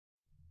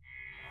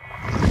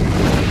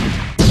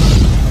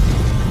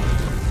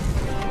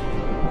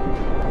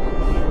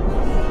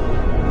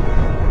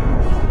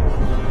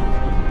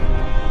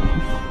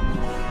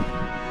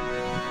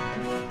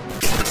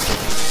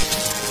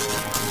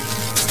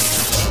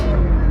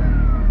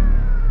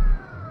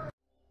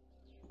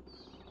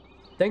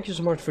thank you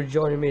so much for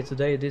joining me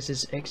today. This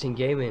is Xing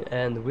Gaming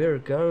and we're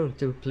going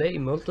to play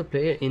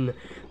multiplayer in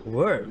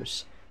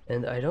Worms.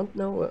 And I don't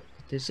know what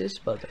this is,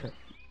 but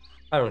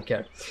I don't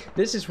care.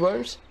 This is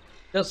Worms,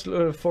 just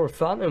for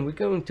fun, and we're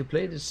going to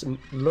play this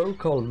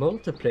local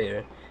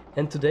multiplayer.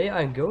 And today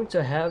I'm going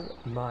to have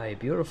my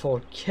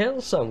beautiful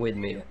Kellsan with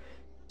me.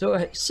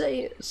 So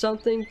say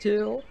something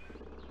to...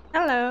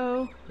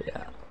 Hello.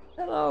 Yeah.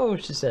 Hello,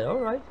 she said.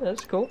 Alright,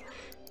 that's cool.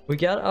 We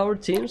got our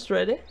teams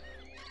ready.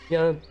 We're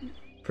gonna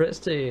press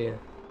the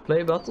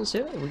play buttons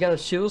here. We're gonna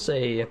choose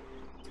a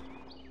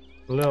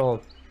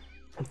little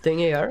thing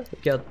here.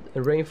 We got a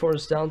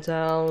rainforest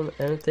downtown,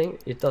 anything.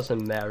 It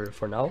doesn't matter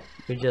for now.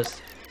 We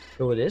just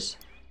go with this.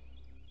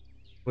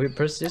 We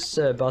press this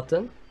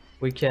button.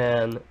 We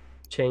can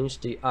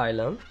change the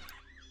island.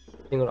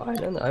 Single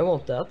island. I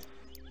want that.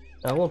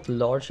 I want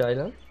large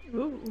island.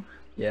 Ooh.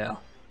 Yeah.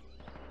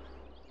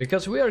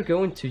 Because we are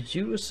going to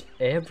use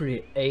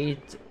every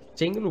 8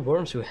 single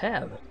worms we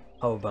have.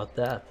 How about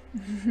that?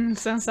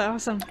 Sounds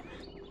awesome.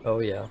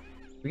 Oh yeah.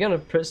 We're gonna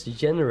press the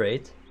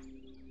generate.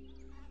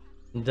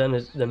 And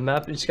then the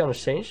map is gonna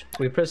change.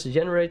 We press the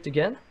generate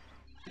again.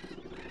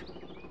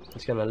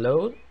 It's gonna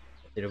load.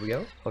 There we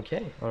go.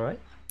 Okay, alright.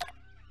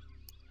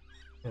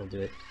 Gonna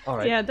do it.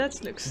 Alright. Yeah,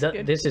 that looks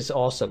good. This is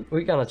awesome.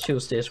 We're gonna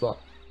choose this one.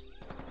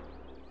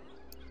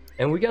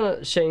 And we're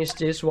gonna change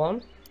this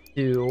one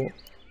to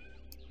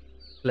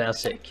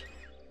classic.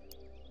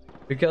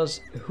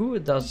 Because who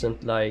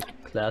doesn't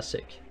like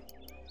classic?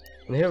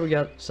 And here we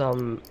got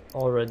some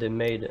already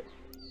made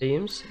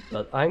themes,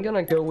 but I'm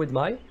gonna go with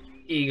my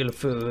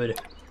EagelFood.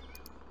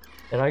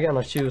 And I'm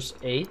gonna choose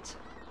 8.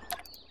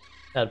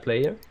 Add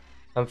player.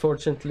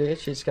 Unfortunately,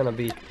 she's gonna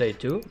be play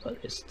 2, but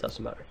it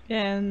doesn't matter.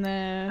 And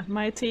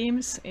my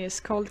teams is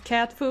called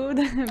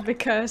CatFood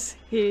because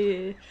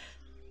his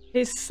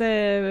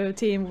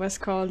team was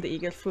called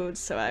EagelFood,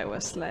 so I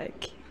was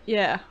like,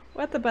 yeah,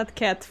 what about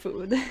cat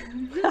food?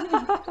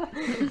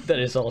 That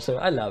is awesome.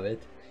 I love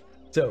it.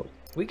 So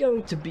we're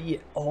going to be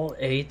all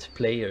 8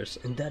 players,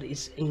 and that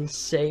is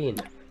insane.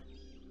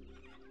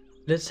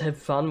 Let's have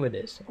fun with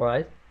this,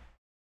 alright?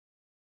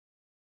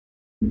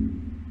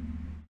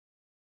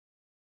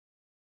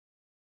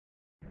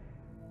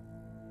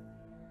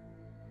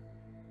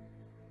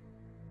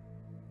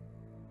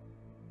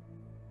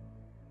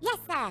 Yes,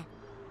 sir.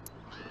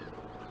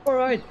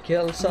 Alright,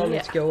 Kellsan,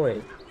 it's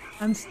going.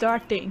 I'm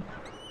starting.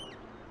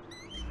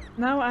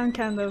 Now I'm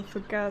kind of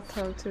forgot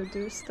how to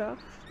do stuff.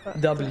 But,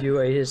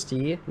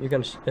 WASD you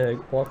can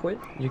walk with.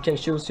 You can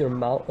choose your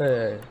mouse,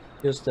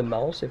 use the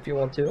mouse if you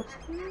want to.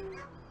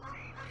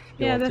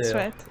 Yeah, that's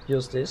right.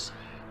 Use this.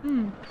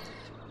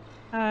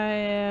 I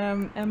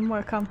am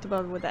more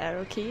comfortable with the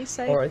arrow keys,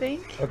 I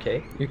think.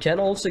 Okay. You can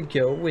also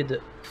go with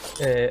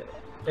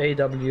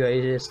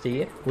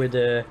AWASD with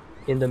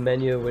in the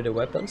menu with the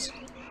weapons.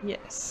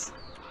 Yes.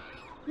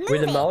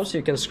 With the mouse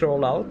you can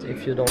scroll out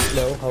if you don't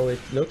know how it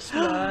looks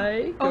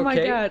like. Oh my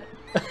god.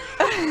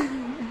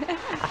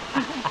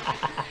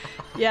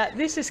 Yeah,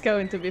 this is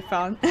going to be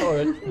fun.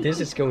 Alright,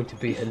 this is going to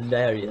be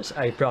hilarious,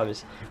 I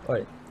promise.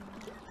 Alright.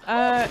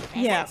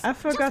 Yeah, I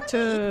forgot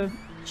to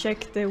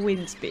check the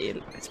wind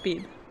speed.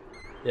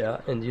 Yeah,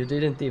 and you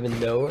didn't even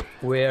know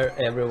where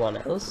everyone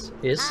else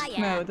is.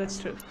 No, that's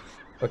true.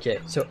 Okay,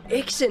 so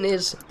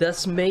Xing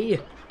that's me.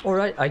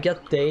 Alright, I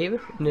got Dave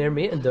near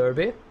me and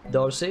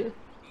Darcy.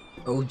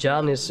 Oh,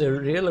 John is a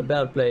really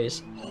bad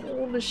place.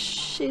 Holy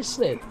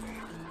shiznit.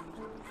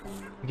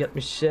 We got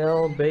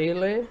Michelle,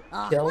 Bailey,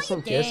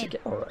 Kellsan, Jessica.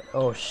 Alright,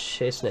 oh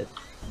shiznit.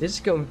 This is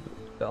going to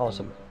be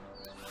awesome.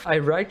 I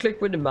right click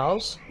with the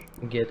mouse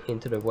and get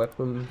into the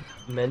weapon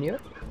menu.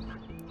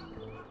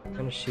 I'm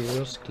gonna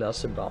choose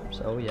cluster bombs.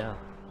 Oh yeah.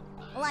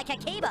 Like a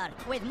keyboard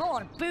with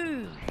more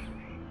boom.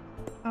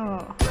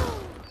 Oh.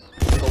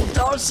 Oh,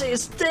 Darcy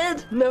is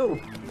dead! No!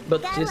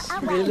 But it's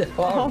really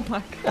hard. Oh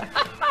my god.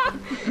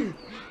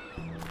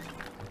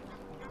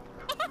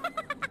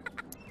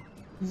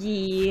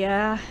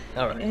 Yeah.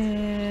 Alright.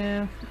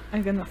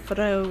 I'm gonna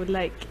throw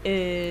like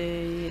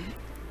a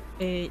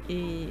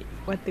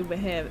what do we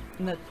have?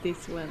 Not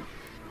this one.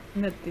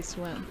 Not this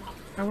one.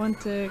 I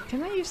want to.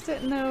 Can I use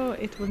that? No,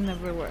 it will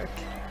never work.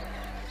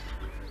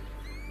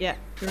 Yeah,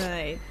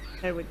 right.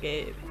 There we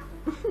go.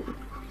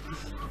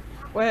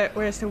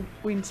 Where's the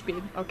wind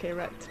speed? Okay,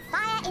 right.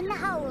 Fire in the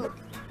hole.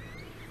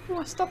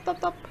 Oh, stop.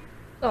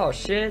 Oh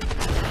shit.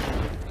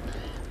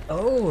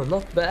 Oh,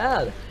 not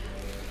bad.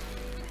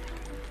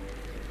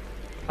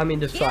 I mean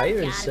the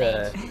fire is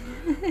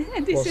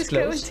This is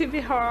going close. to be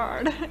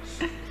hard.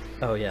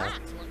 Oh yeah. That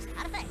looks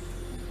perfect.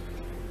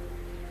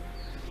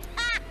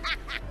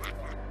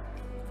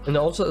 And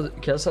also,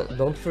 Kellsan,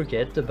 don't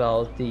forget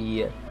about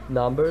the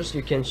numbers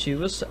you can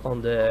choose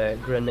on the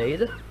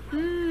grenade.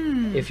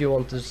 If you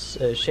want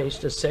to change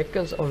the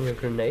seconds on your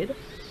grenade.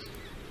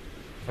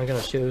 I'm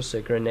gonna choose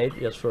a grenade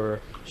just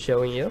for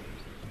showing you.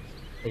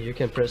 And you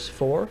can press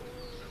 4.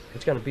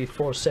 It's gonna be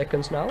 4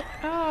 seconds now.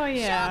 Oh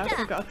yeah, I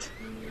forgot.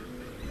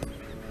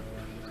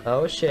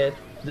 Oh shit.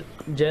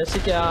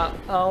 Jessica,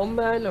 oh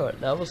my lord,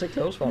 that was a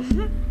close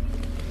one.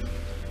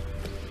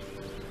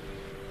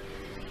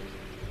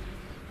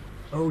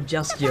 Oh,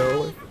 just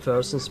Joe.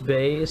 Thurston's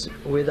Bay is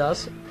with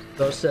us.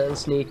 Thurston,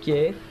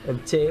 Sneaky,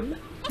 and Tim.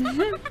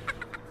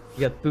 We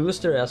got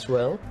Booster as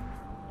well.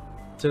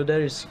 So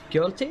there is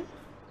girl team.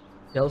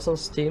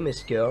 Kellsan's team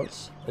is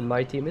girls, and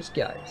my team is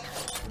guys.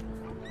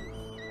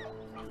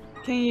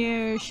 Can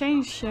you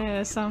change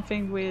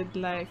something with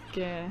like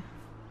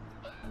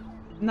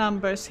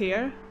numbers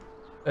here?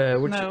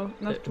 Which, No,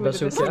 not with the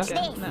bazooka?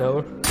 bazooka.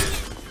 No.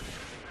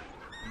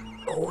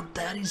 Oh,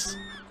 that is.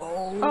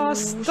 Oh,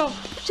 stop!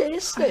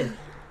 Chestnut.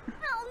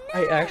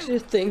 I actually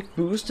think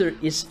Booster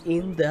is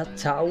in that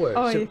tower.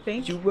 Oh, so you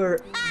think? You were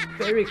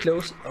very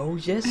close. Oh,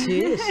 yes,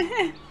 he is.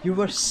 You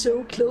were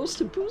so close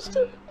to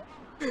Booster.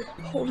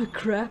 Holy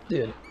crap,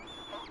 dude.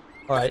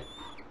 Alright,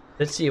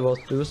 let's see what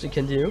Booster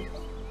can do.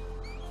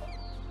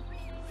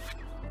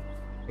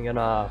 I'm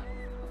gonna...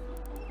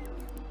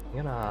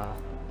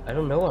 I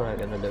don't know what I'm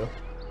gonna do.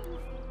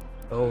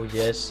 Oh,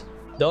 yes.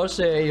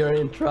 Darcy, you're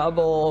in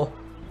trouble.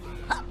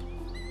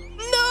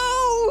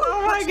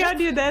 Oh my god,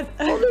 you dead!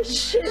 Holy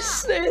shit,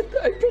 Snake!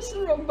 I pressed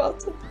the wrong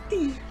button.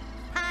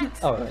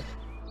 Alright.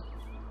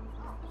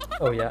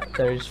 Oh yeah,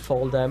 there is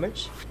fall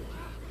damage.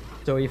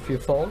 So if you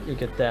fall, you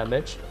get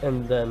damage,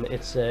 and then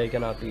it's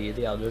gonna be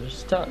the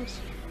other's turns.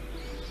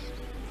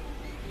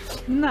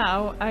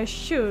 Now I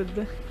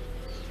should...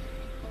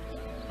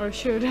 Or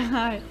should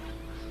I?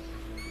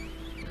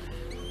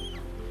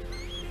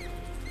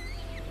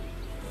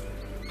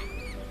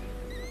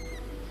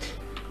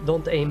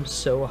 Don't aim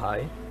so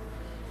high.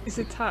 Is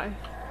it high?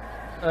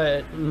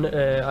 I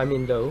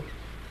mean low.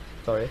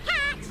 Sorry.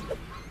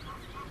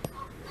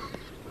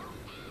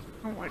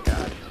 Oh my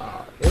god.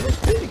 It was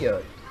pretty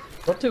good.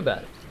 Not too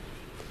bad.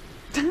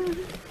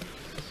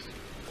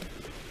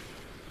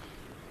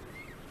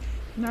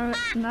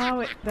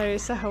 Now there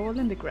is a hole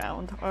in the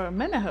ground, or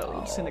many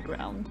holes in the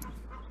ground.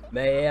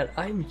 Man,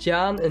 I'm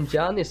John, and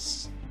John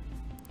is...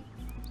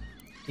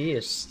 He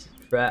is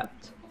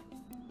trapped.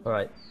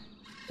 Alright,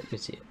 let me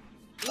see.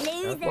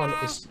 That one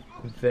is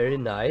very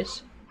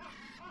nice.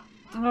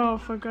 Oh,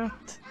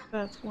 forgot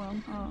that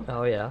one. Oh.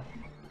 Oh yeah.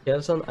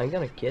 Kellsan, I'm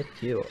gonna get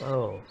you.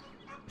 Oh.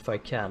 If I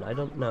can, I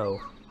don't know.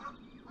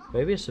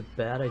 Maybe it's a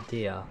bad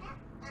idea.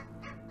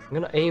 I'm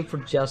gonna aim for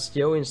Just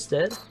Joe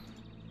instead.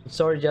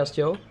 Sorry, Just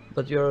Joe,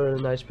 but you're a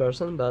nice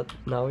person, but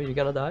now you're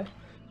gonna die.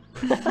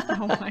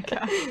 Oh my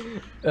god.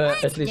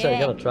 At least I'm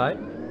gonna try.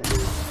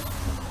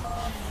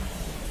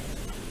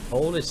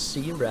 Holy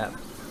sea wrap.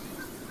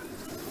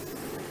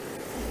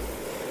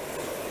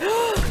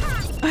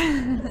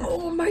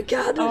 Oh my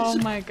god, Oh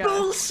it's my a god.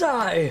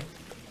 bullseye!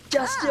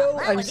 Just Joe,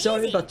 I'm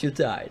sorry, but you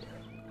died.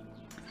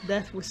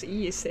 That was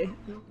easy.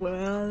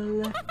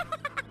 Well...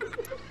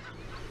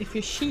 If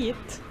you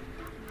cheat...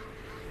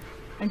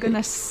 I'm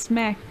gonna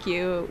smack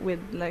you with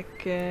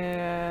like...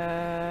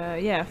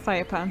 yeah,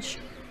 fire punch.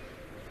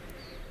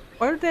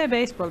 Or the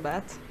baseball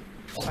bat.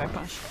 Fire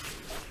punch.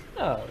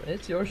 Oh,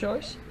 it's your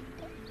choice.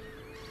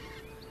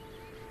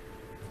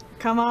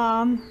 Come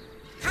on!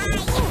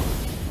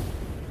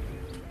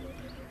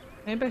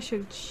 Maybe I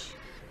should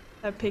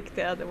have picked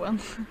the other one.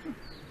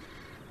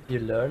 You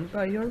learn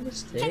by your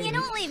mistakes. Can you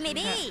not leave me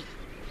be?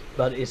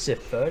 But it's a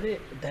 30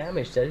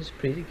 damage, that is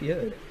pretty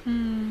good.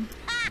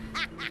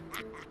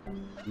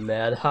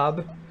 Mad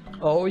Hub.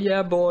 Oh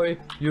yeah, boy,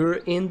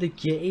 you're in the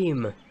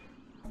game.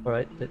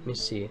 Alright, let me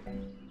see.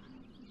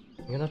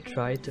 I'm gonna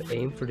try to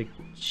aim for the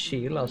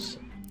Sheilas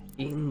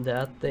in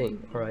that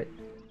thing. Alright,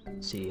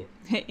 let's see.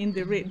 In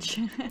the ridge.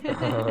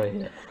 Oh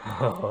yeah.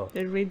 Oh.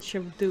 The ridge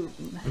of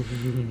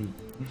doom.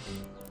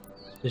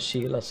 The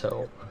Sheila's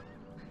home.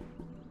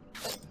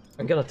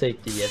 I'm gonna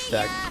take the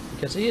attack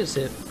because he is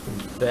in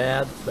a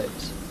bad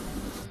place.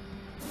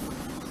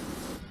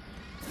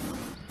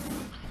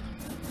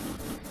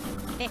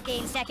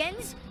 "15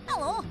 seconds.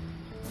 Hello."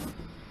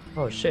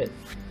 Oh shit.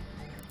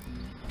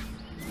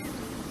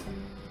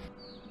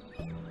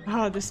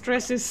 Ah, the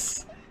stress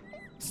is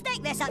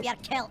Stick this up your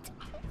kilt.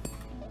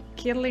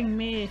 killing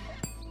me.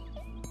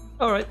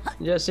 Alright,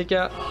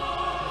 Jessica.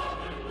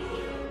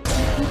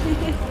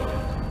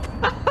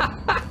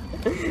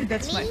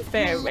 That's my Leave me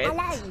favorite.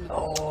 alone.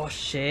 Oh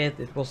shit,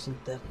 it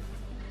wasn't that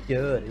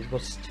good. It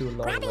was too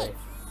long Grab away. it.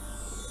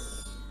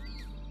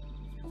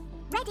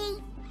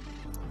 Ready.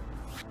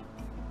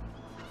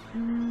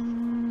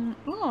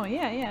 Oh,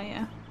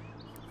 yeah.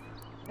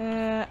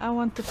 I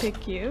want to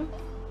pick you,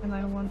 and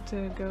I want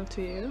to go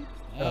to you.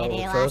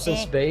 Ready, Oh, Frozen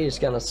lassie. Spay is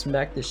gonna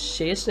smack the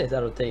shit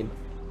out of the team.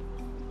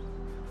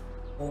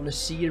 On the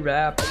sea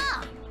wrap.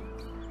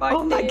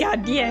 Oh my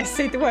god, yes,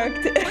 it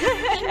worked!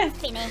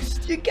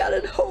 Finished. You got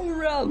a home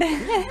run!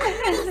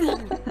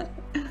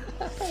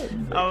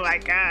 Oh my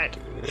god.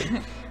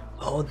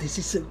 Oh, this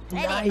is a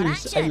Ready for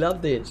nice. I action.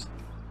 love this.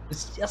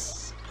 It's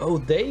just. Oh,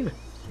 Dave.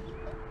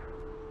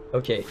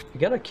 Okay, you're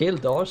gonna kill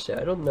Darcy.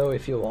 I don't know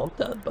if you want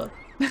that, but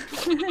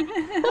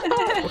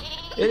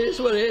it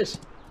is what it is.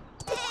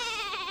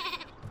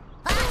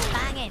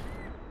 Banging.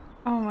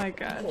 Oh my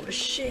god. Oh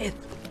shit!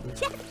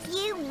 Just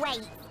you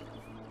wait.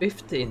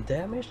 15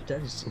 damage?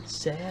 That is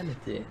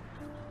insanity.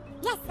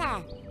 Yes,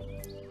 sir.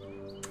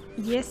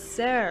 Yes,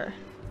 sir.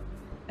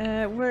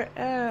 Where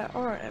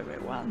are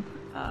everyone?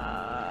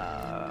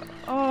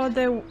 Oh,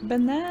 the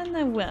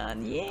banana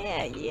one.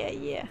 Yeah.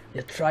 Yeah,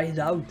 try it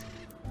out.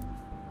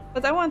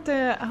 But I want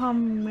the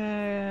homing.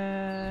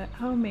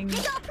 You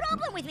got a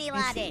problem with me,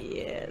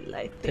 laddie? Yeah,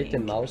 like Take the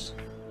mouse.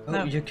 Oh,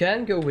 No. you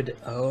can go with.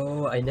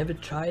 Oh, I never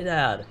tried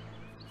that.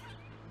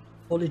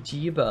 Holy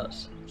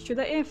jeebus. Should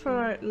I aim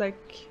for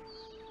like?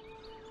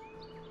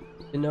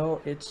 You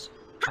know, it's.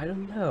 I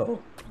don't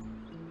know.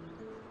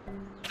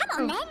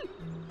 Come on, then.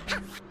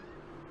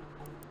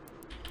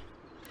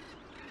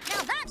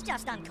 Now that's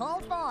just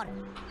uncalled for.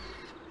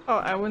 Oh,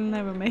 I will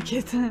never make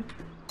it. Hurry!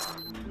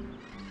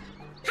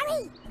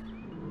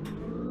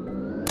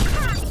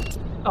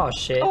 Oh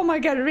shit. Oh my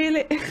god,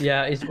 really?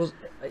 Yeah, it was.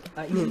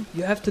 I mean,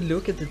 you have to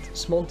look at the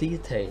small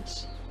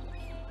details.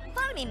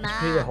 Follow me, It's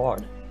pretty ma.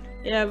 hard.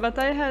 Yeah, but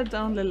I had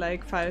only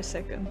like 5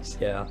 seconds.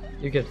 Yeah,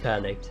 you get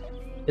panicked.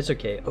 It's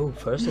okay. Oh,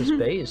 first in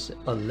space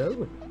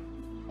alone.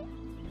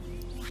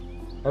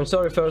 I'm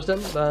sorry,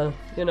 Firsten, but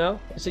you know,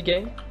 it's a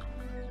game.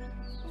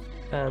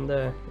 And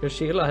your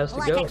Sheila has to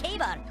Like go. a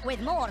caber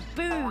with more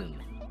boom.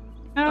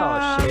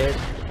 Oh shit.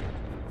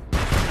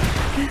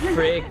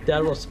 Frick,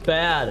 that was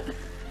bad.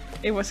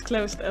 It was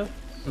close though.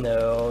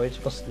 No, it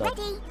was not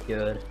Ready?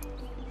 good.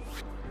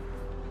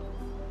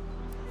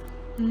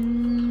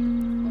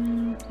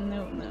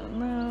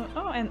 No.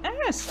 Oh, an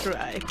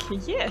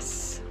airstrike.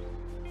 Yes.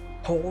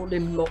 Holy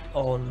mo-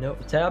 oh no.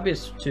 Tab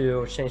is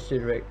to change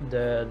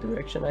the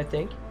direction, I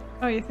think.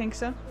 Oh, you think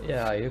so?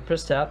 Yeah, you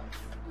press tab.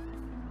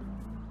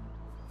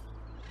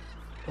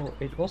 Oh,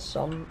 it was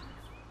some...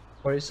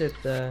 Or is it...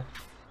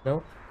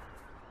 No?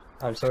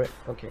 I'm sorry.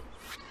 Okay.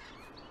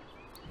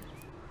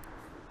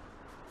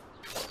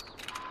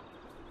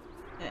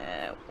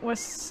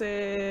 Was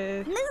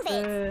it... Move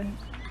it.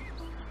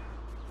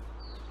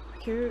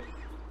 Q...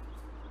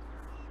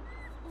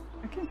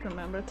 I can't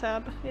remember.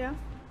 Tab, yeah.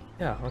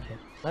 Yeah, okay.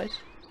 Nice.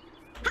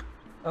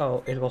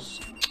 Oh, it was...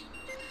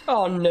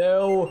 Oh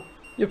no!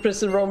 You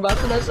pressed the wrong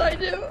button as I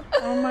do!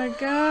 Oh my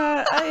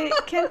god, I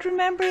can't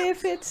remember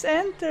if it's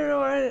enter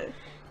or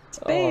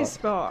space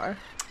bar.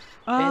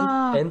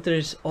 Ah, Enter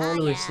is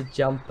always the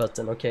jump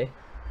button, okay?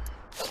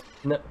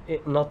 No,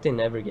 not in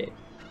every game.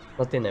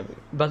 Not in every.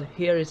 But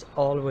here is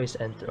always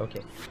enter,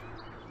 okay.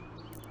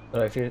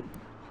 But I feel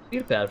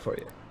bad for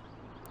you.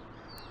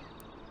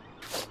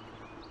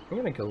 I'm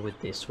gonna go with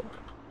this one.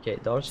 Okay,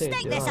 Darcy.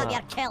 Stick this up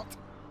your kilt.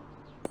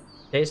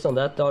 Taste on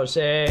that,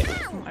 Darcy.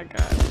 oh my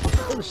god.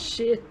 Oh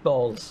shit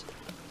balls.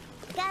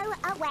 Go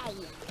away.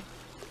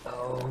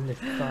 Oh, only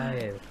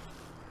 5.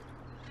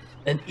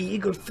 And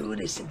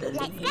EagelFood is in the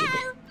Let's lead.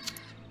 go.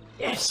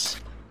 Yes.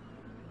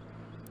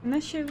 Can I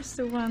choose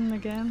the one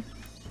again?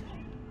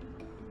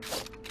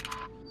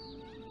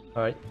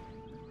 Alright.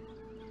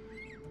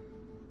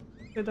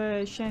 Should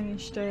I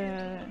change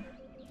the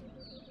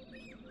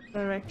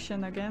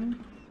direction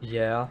again?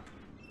 Yeah.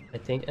 I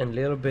think a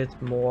little bit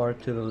more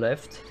to the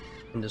left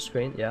in the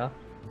screen. Yeah.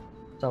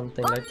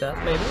 Something like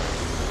that maybe.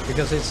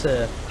 Because it's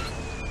the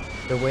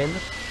wind.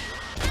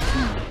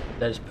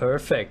 That is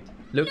perfect.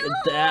 Look at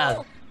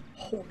that.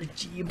 Holy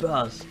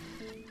jeebus.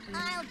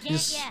 I'll You get you.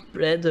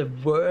 spread the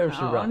worms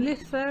Oh, around. only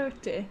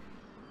 30.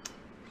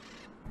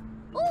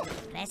 Ooh,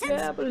 presents.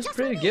 Yeah, but it's Just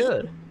pretty for me.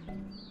 good.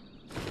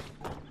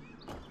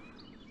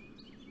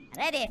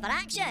 Ready for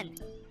action.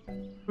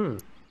 Hmm.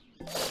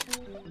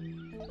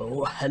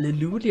 Oh,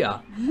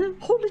 hallelujah.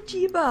 Holy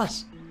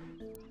jeebus.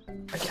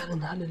 I got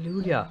an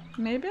hallelujah.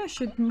 Maybe I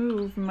should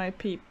move my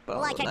people.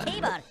 Like a then.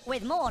 caber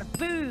with more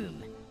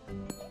boom.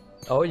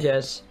 Oh,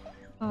 yes.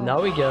 Oh.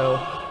 Now we go.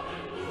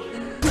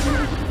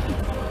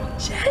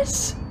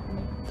 Yes!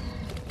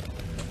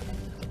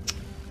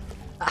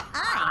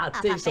 Ah, I'm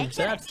a take some that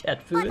perfectionist.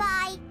 cat food.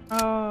 Bye-bye.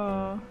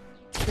 Oh.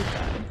 Too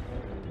bad.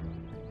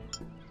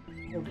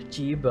 Holy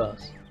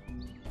jeebus.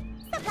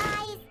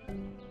 Supplies.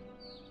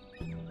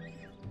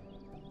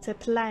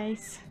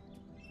 Supplies.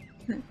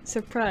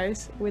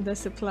 Surprise with a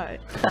supply.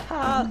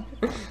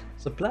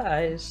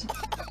 Supplies.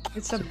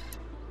 It's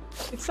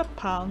a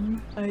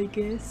pun, I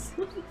guess.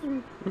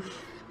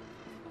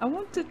 I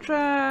want to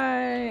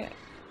try.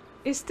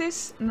 Is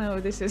this? No,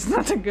 this is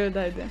not a good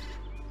idea.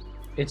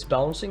 It's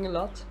bouncing a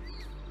lot.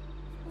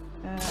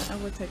 I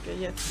will take a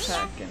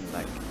jetpack and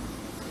like.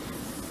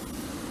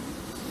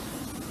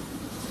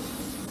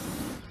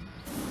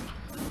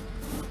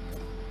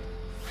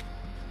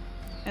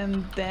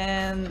 And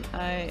then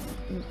I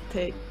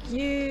take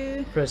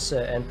you. Press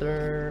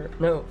enter.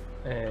 No.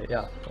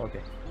 Yeah.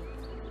 Okay.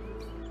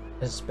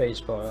 A space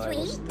bar. I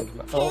was thinking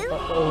about.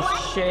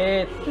 Oh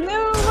shit!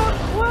 No,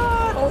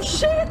 what? Oh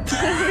shit!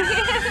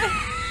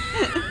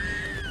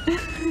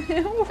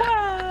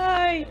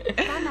 Why?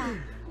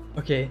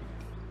 Okay.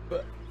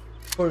 But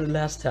for the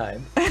last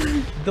time,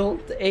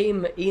 don't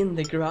aim in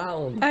the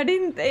ground. I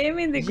didn't aim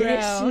in the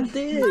Yes, you ground.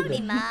 did.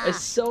 Mommy, Ma. I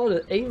saw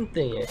the aim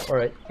thingy. All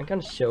right, I'm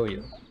gonna show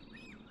you.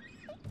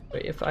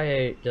 Wait, if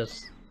I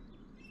just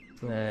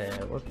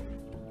what?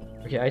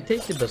 Okay, I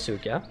take the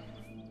bazooka.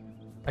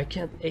 I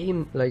can't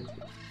aim like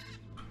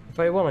if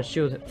I wanna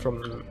shoot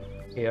from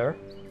here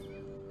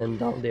and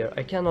down there.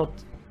 I cannot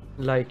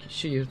like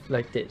shoot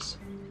like this,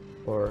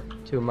 or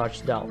too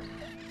much down.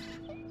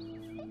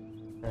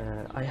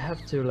 I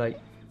have to like,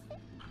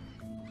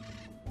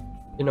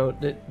 you know,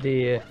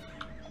 the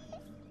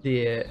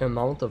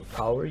amount of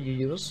power you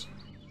use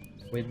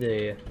with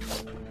the.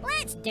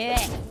 Let's do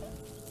it.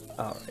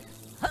 Alright.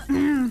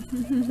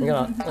 I'm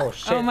gonna. Oh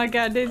shit. Oh my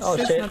god, this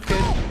is shit. not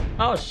good.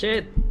 Oh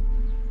shit.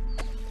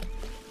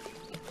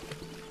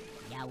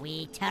 Ya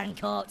wee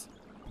turncoat.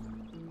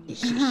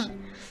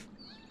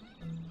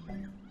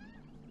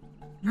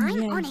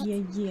 I'm on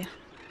it.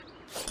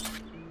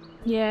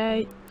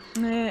 Yeah,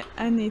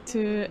 I need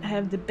to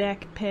have the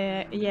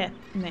backpack.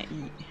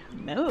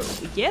 No,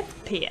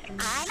 jetpack. I'm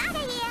out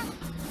of here.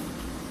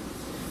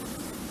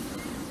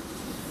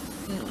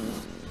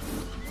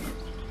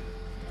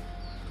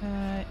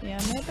 Yeah,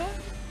 maybe.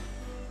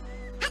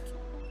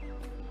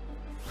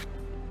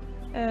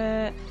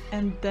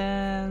 And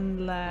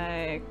then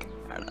like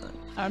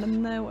I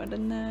don't know.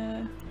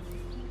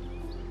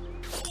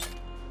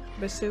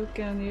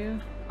 Bazooka on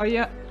you. Oh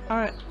yeah,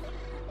 alright.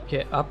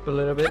 Okay, up a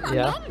little bit.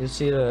 Yeah, you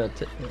see the.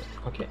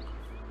 Okay.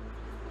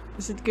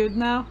 Is it good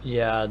now?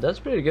 Yeah, that's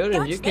pretty good,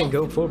 and you can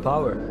go full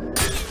power.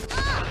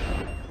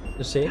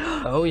 You see?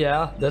 Oh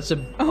yeah, that's a.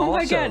 Oh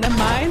my god, am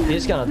mine?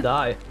 He's gonna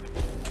die.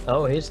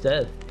 Oh, he's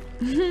dead.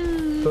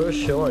 For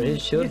sure, he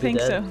should You be think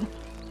dead. so?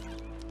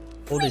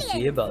 Holy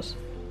Jeebus.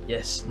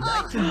 Yes,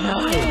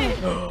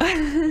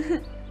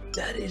 99!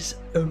 That is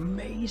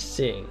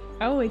amazing!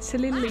 Oh, it's a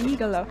little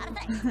eagle up.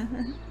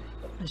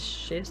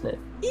 Shit, isn't it?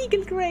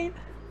 Eagle grave.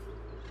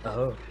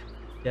 Oh,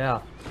 yeah.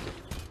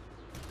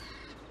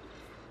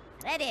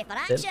 Ready for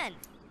action.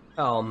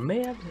 Oh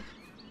man!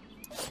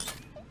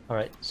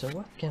 Alright, so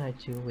what can I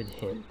do with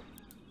him?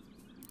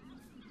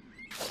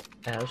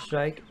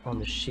 Airstrike on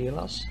the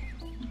Sheilas?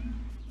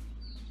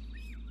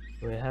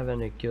 Do we have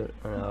any good...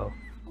 Oh, no.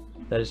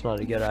 That is not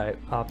a good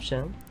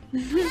option.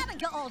 We haven't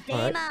got all day,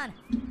 Alright. man.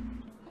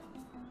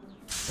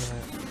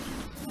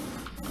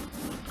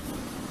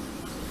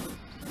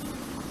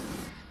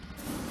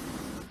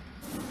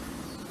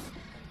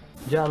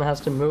 John has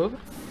to move.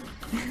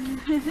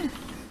 He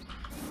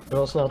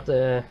was not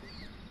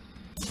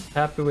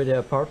happy with the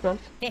apartment.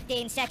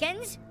 15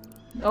 seconds.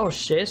 Oh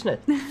shit, isn't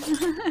it?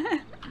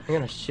 I'm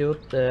gonna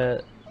shoot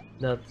that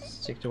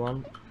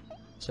 61.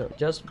 So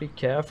just be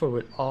careful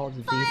with all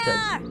the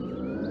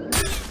details.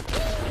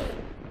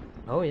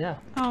 Oh yeah.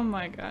 Oh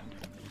my god.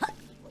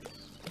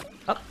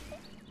 Up.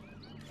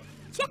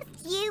 Just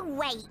you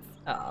wait.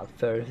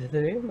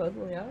 33, but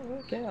yeah,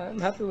 okay, I'm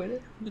happy with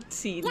it. Let's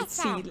see. Yes,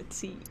 sir.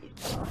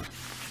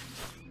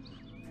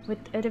 What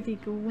are we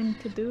going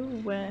to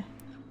do?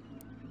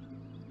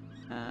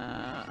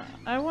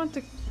 I want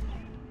to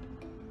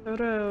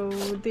throw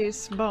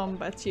this bomb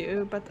at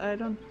you, but I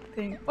don't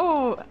think...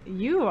 Oh,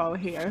 you are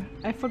here.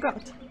 I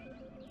forgot.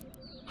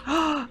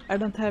 I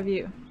don't have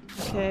you.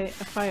 Okay,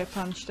 a fire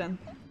punch then.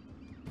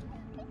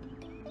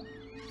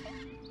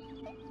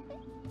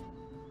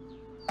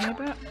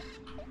 Maybe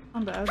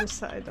on the other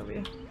side of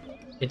you.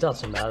 It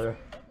doesn't matter,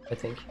 I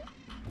think.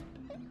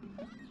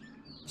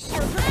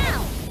 Shoot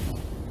now.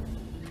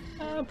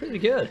 Pretty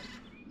good.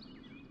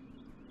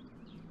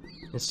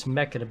 And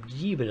smack the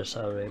jeebus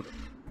out of him.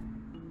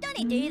 Don't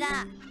he do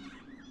that?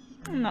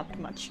 Not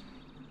much.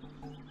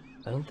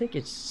 I don't think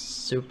it's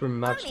super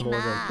much Only more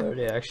than man.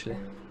 30 actually.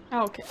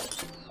 Okay.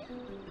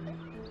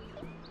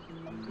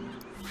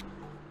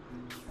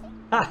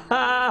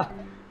 Haha!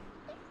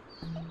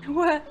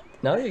 What?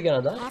 Now you're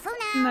gonna die. Careful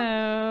now.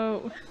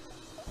 No.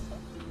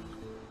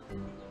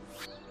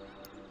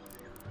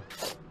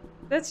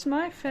 That's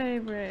my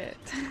favorite.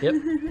 Yep,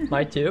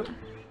 mine too.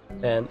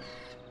 And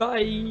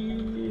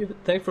bye!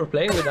 Thanks for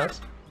playing with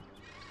us.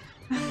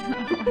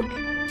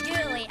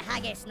 You'll eat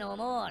haggis no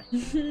more.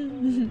 Ghost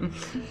in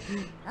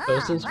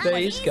that was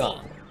space easy.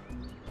 gone.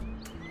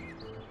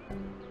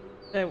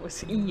 That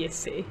was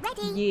easy.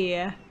 Ready?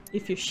 Yeah,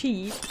 if you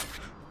cheat.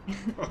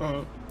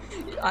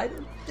 I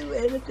didn't do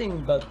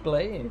anything but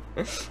playing.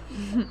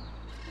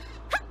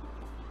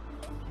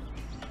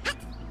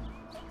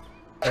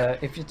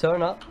 If you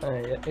turn up,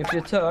 if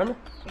you turn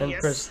and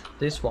Yes. press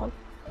this one,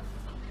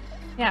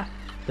 Yeah.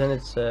 then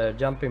it's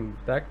jumping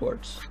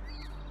backwards.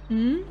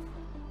 Hmm?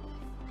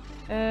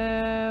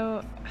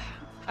 I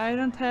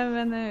don't have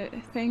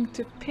anything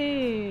to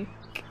pick.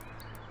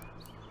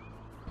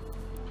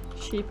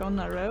 Sheep on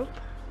a rope?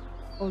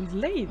 Old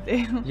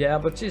lady? Yeah,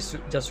 but she's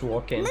just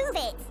walking, Move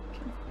it.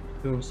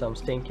 doing some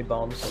stinky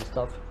bombs and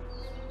stuff.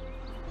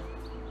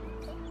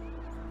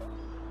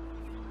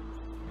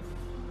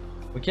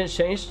 We can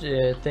change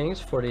the things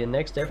for the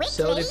next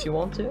episode if you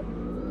want to.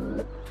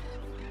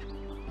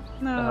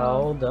 No.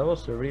 Oh, that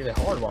was a really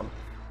hard one.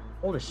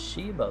 Holy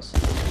Shebas.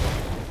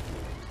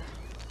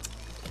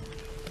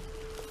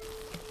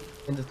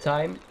 In the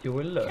time, you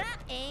will learn.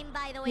 Crap aim,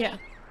 by the way. Yeah.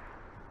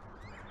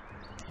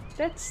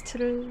 That's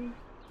true.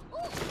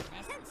 Ooh,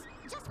 presents.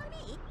 Just for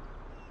me.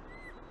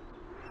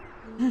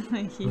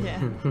 Yeah.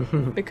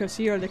 Because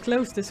you're the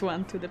closest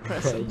one to the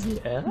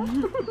present. Yeah.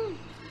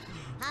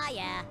 Ah,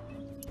 yeah.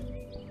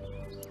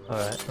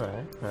 Alright.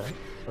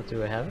 What do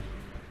we have?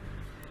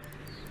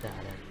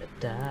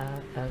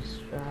 That's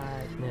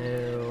right.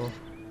 No.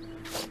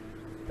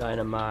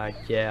 Dynamite.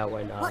 Yeah,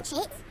 why not? Watch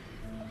it.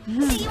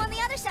 See you on the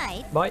other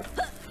side. Bye.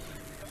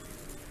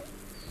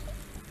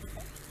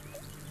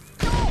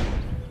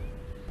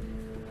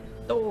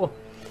 Oh,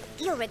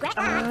 You'll regret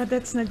that. Oh,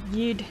 that's not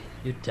good.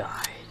 you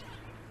died.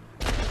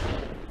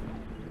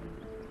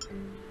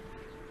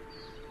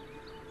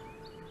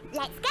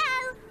 Let's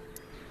go.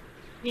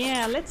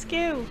 Yeah, let's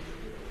go.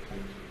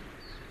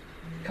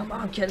 Come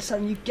on,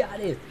 Kellsan, you got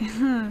it.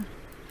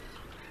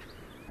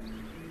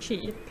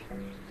 Cheap.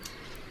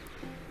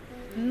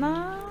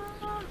 No.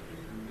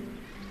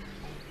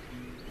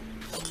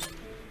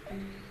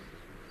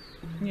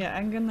 Yeah,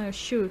 I'm gonna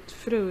shoot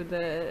through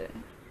the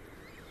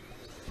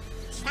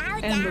Chow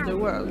end of the down.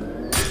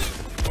 world.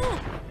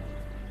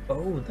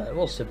 Oh, that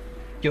was a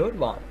good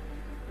one.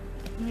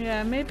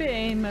 Yeah, maybe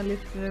aim a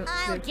little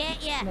I'll bit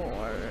get ya.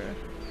 more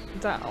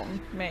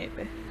down,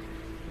 maybe.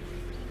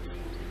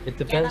 It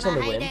depends on the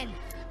wind. Hiding.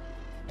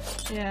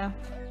 Yeah.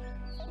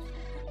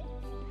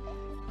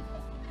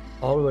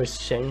 Always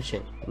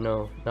changing.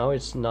 No, now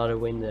it's not a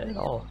wind at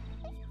all.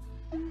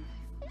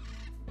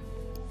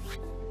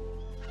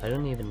 I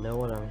don't even know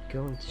what I'm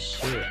going to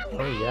shoot.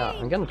 Oh yeah,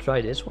 I'm gonna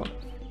try this one.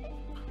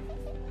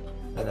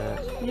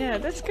 Yeah,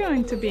 that's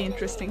going to be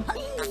interesting.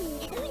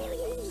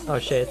 Oh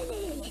shit.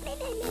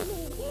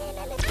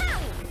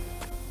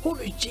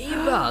 Holy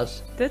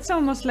jeebus! That's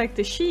almost like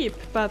the sheep,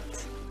 but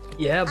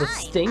Yeah, but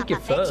Aye, stinky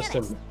I'm first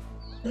and... affectionate.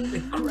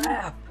 Holy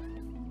crap!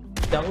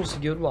 That was a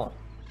good one.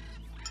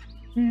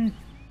 Yes,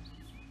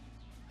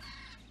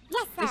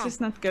 this sir.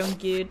 is not going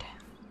good.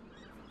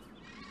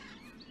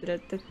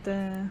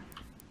 Da-da-da.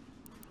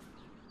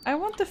 I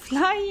want the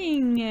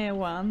flying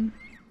one.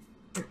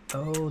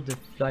 Oh, the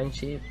flying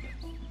sheep.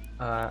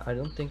 I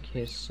don't think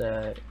he's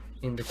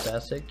in the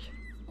classic.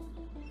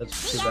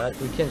 That's too bad.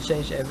 We can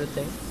change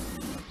everything.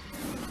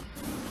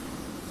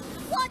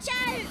 Watch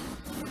out.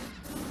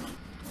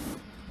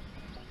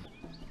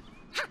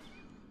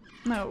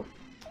 No.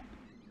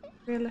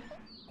 Really?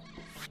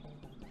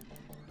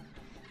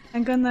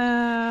 I'm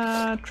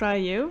gonna try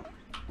you.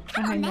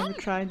 I never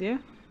tried you.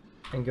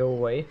 And go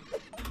away.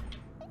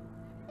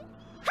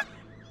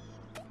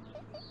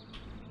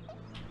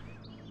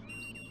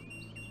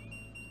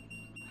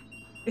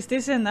 Is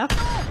this enough?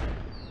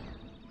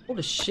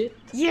 Holy shit!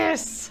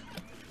 Yes!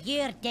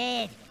 You're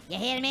dead. You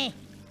hear me?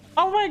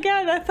 Oh my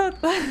god, I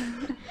thought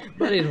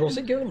But it was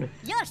a good.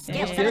 Your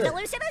skills Yeah. are as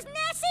elusive as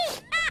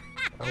Nessie.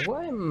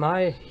 Why am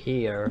I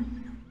here?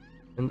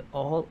 And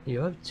all you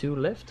have 2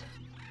 left?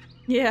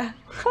 Yeah.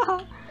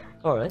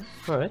 Alright,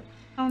 alright.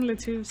 Only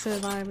 2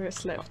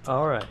 survivors left.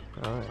 Alright,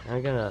 alright.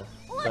 I'm gonna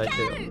try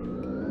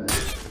to.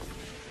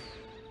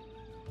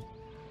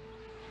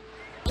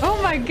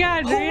 Oh my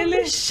god, really?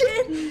 Holy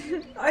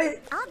shit!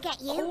 I'll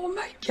get you. Oh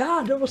my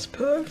god, that was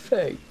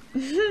perfect!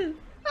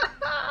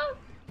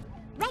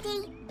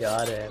 Ready.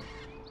 Got it.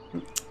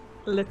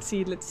 Let's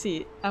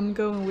see. I'm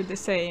going with the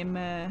same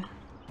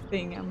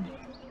thing.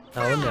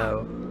 Oh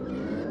no.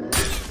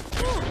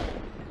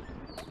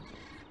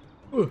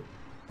 Ooh,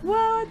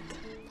 What?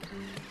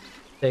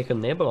 take a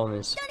nibble on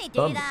his Don't you do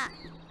bum. that.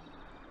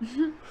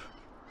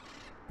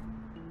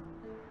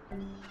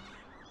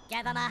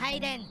 Get them a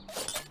hiding.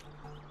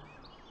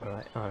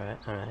 Alright, alright,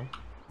 alright.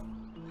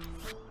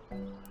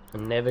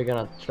 I'm never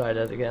gonna try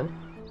that again.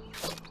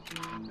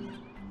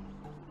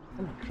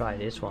 I'm gonna try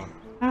this one.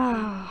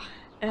 Ah,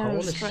 Holy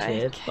airstrike.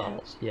 shit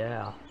balls,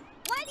 yeah.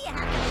 Why do you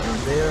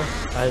have There,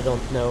 I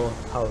don't know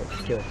how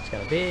good it's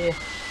gonna be.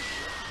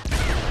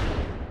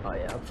 Oh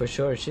yeah, for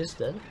sure she's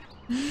dead.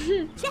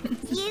 to?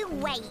 Just you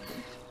wait.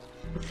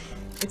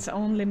 It's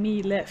only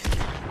me left.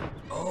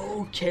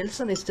 Oh,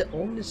 Kellsan is the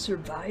only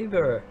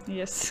survivor.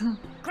 Yes.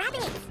 Grab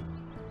it.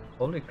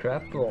 Holy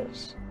crap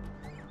balls.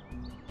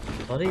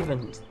 Not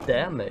even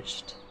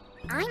damaged.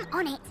 I'm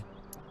on it.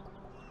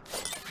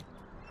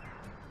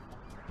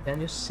 Can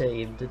you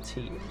save the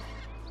team?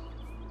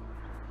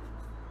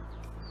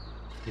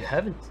 You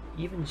haven't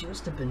even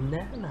used a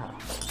banana.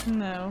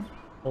 No,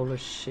 Holy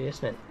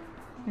shit.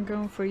 I'm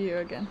going for you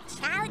again.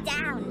 Chow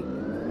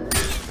down.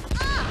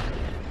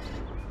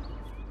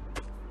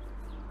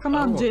 Come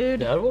on, Oh,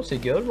 dude. That was a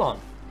good one.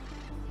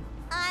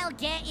 I'll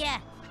get you.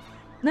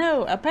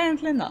 No,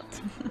 apparently not.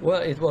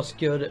 Well, it was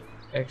good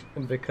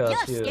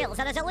because Your you skills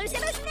are as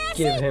elusive as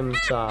Nessie. give him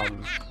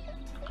some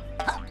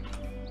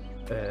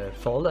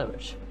fall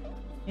damage.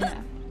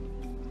 Yeah.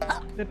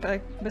 The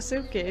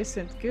bazooka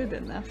isn't good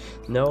enough.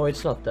 No,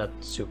 it's not that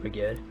super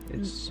good.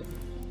 It's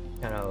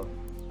kind of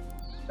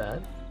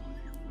bad.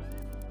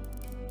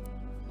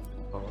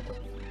 Oh, what the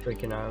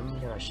freaking arm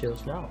gonna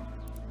shields now?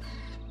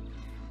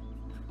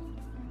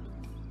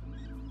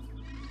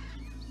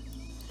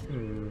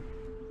 Hmm.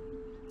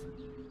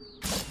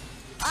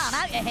 I'm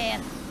out of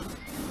here.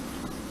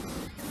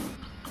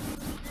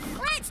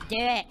 Let's do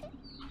it.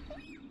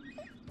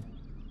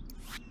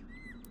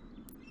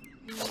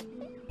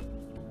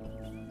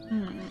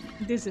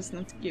 This is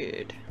not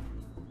good.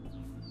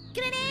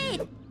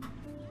 Grenade.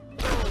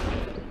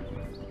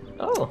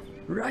 Oh,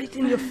 right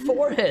in your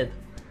forehead.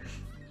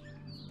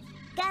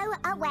 Go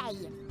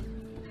away.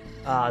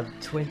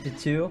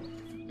 22.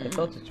 I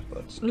thought it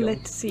was good.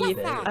 Let's see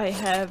if I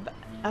have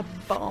a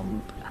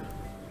bomb.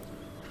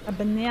 A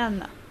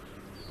banana.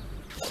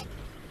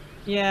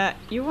 Yeah,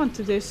 you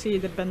wanted to see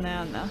the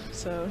banana,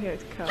 so here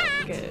it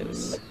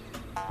goes.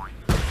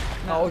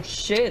 Oh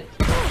shit!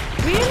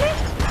 Really?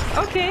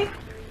 Okay.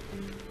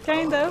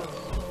 Kind of.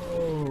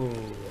 Oh.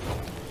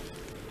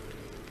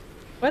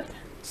 What?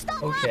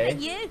 Stop Okay.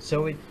 laughing, you.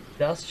 So it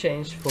does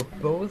change for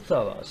both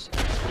of us.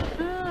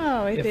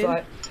 Oh, it If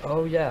did.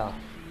 oh yeah.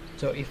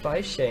 So if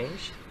I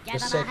change the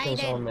Get on a seconds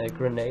hiding. on a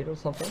grenade or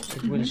something,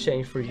 it will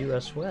change for you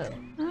as well.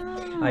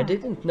 Ah. I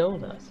didn't know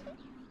that.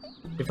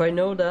 If I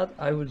know that,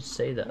 I would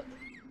say that.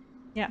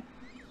 Yeah.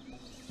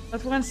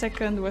 But 1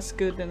 second was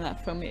good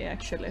enough for me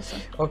actually, so.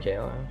 Okay,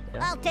 yeah.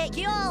 I'll take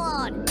you all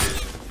on.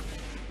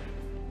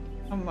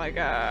 Oh my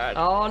god.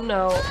 Oh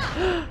no!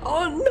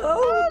 Oh no!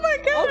 Oh my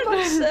god! On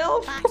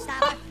myself!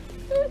 Backstabber.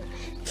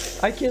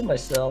 I killed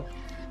myself.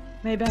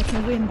 Maybe I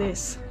can win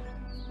this.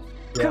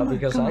 Yeah, Come on,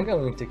 because come I'm on.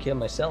 going to kill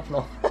myself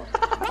now.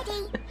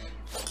 Ready.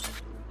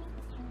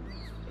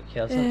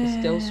 Kellsan is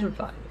still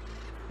surviving.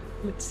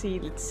 Let's see,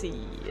 let's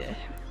see.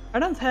 I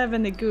don't have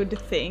any good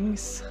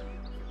things.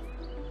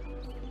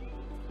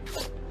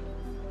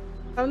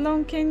 How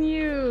long can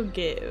you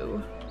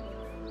go?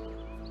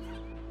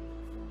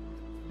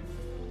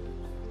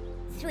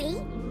 3,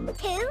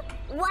 2,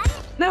 1.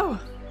 No!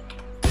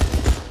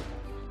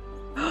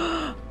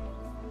 Oh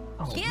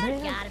Pure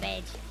man!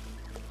 garbage.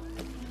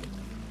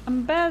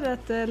 I'm bad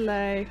at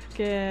the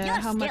Your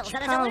how much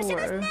skills are as elusive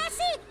as power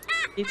Nessie.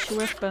 each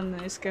weapon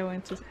is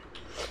going to.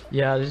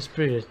 Yeah, this is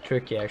pretty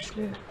tricky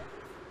actually.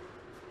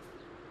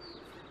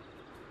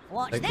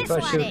 Watch Like this, if I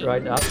shoot laddie.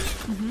 right up,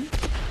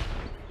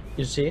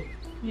 you see,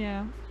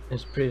 Yeah.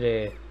 it's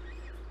pretty.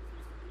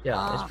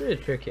 Yeah, it's Ah. pretty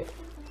tricky.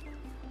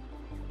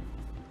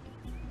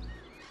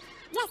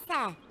 Yes,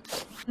 sir.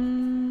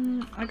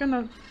 I'm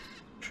gonna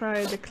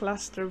try the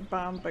cluster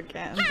bomb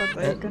again, but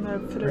I'm gonna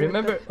throw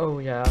Remember? Oh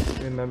yeah,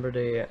 remember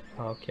the.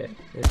 Okay,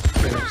 it's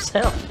for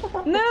yourself.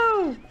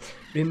 No!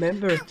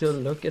 Remember to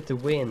look at the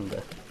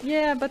wind.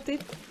 Yeah, but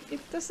it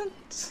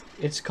doesn't.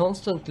 It's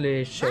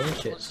constantly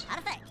changes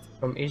Perfect.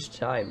 from each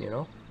time, you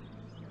know.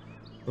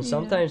 And Yeah.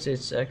 sometimes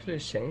it's actually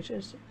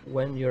changes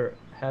when you're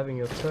having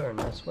your turn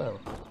as well.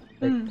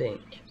 I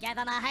think. Get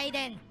on a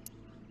hiding.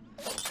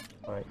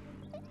 Alright.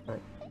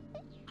 Alright.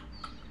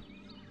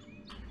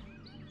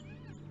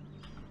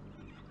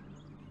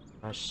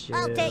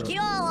 I'll take you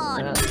all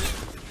on.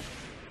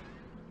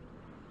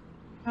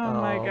 Oh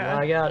my god.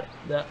 My god.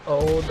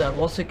 That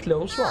was a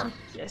close one.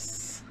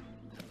 Yes.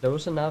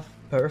 Close enough.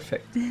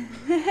 Perfect.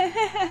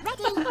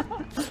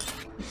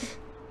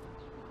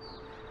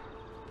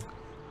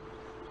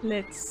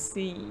 Let's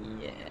see.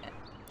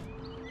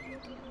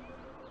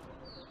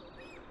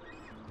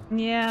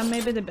 Yeah,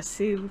 maybe the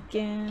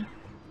bazooka.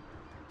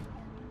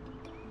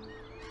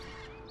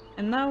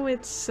 And now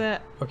it's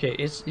Okay,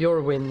 it's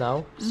your win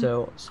now.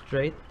 So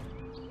straight.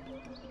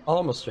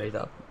 Almost straight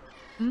up.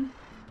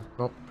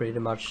 Not pretty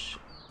much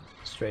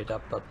straight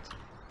up, but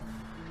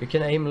you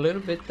can aim a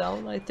little bit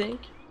down, I think.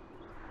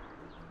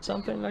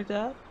 Something like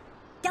that.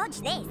 Dodge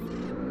this.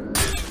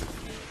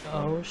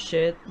 Oh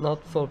shit,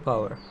 not full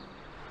power.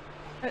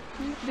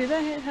 did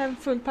I have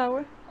full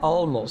power?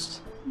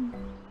 Almost.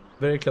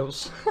 Very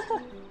close.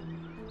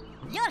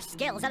 Your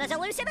skills are as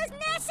elusive as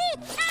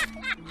Nessie.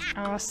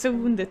 Oh,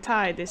 soon the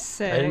tide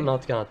is. I'm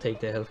not gonna take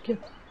the health kit.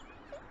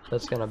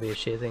 That's gonna be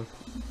cheating.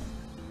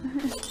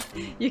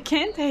 You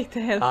can't take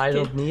the health I kit.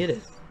 don't need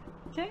it.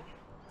 Okay.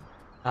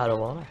 I don't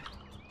wanna.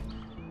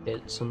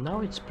 So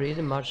now it's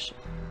pretty much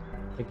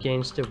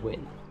against the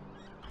wind.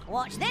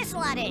 Watch this,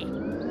 laddie.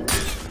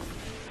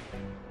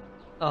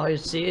 Oh, you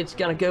see, it's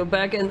gonna go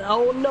back and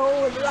oh no,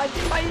 right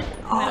in my.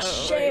 Oh No.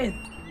 shit!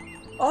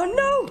 Oh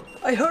no!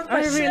 I hurt Oh,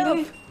 myself.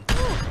 really?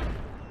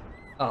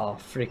 Oh,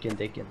 freaking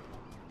dickin'.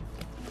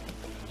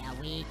 You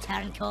wee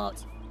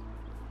turncoat.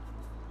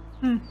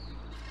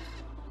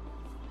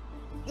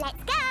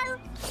 Let's go.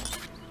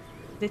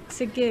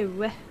 Let's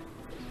go.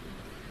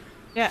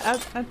 Yeah,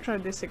 I'll try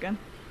this again.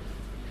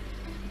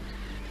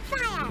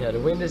 Fire. Yeah, the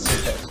wind is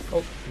intense.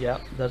 Oh, yeah,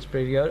 that's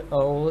pretty good.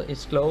 Oh,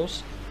 it's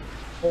close.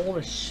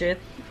 Holy shit.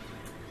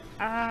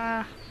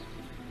 Ah,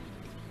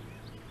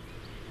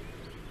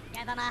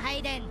 Get on a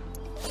hiding.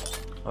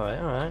 Alright.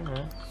 I'm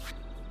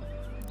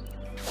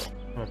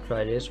gonna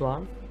try this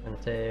one. Gonna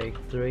take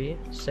 3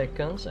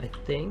 seconds, I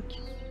think.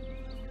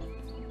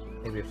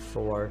 Maybe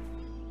 4.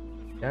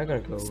 Yeah, I'm gonna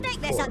go with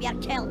Stick this 4. up your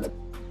kilt.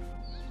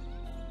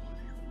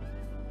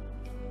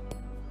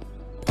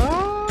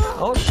 oh,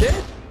 Oh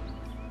shit!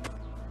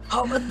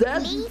 How about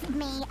that? Leave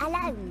me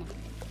alone.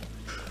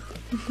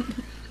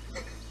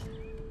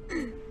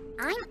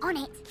 I'm on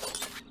it.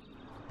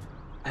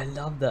 I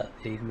love that.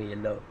 Leave me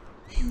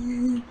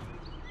alone.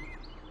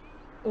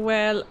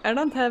 well, I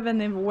don't have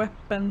any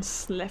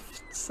weapons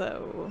left,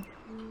 so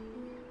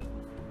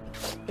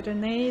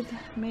grenade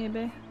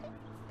maybe.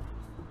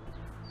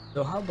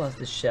 So how about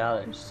the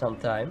challenge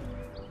sometime?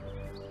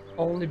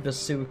 Only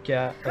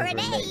bazooka and Grenade!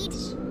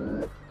 grenades.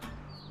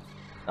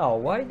 Oh,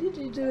 why did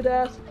you do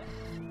that?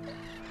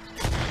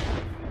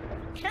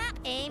 Crap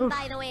aim,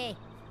 by the way.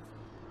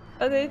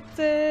 But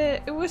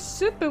it was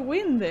super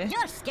windy.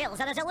 Your skills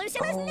are as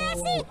elusive as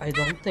Nessie. I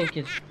don't think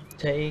it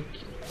take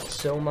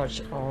so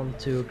much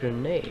onto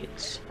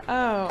grenades.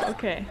 Oh,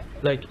 okay.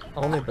 Like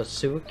only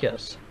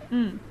bazookas.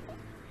 Mm.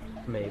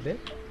 Maybe.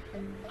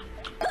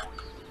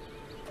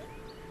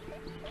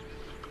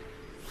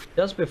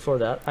 Just before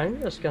that,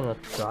 I'm just gonna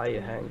try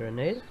a hand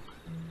grenade.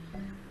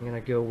 I'm gonna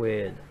go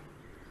with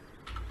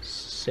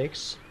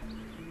 6.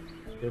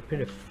 You're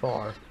pretty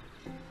far.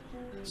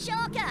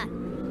 Shocker.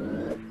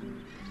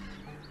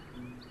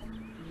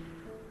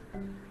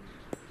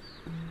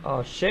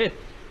 Oh shit!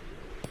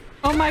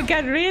 Oh my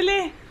god,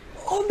 really?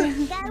 Oh the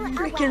Go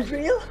freaking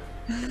away. real!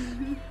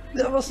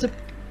 That was the...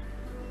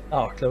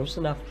 Oh, close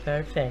enough,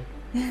 perfect.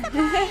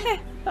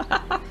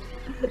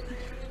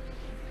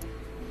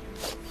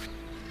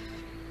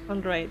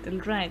 Alright.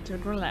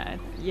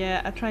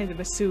 Yeah, I tried the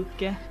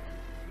bazooka.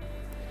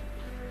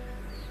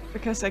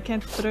 Because I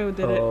can't throw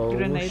the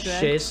grenade right.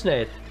 Shit,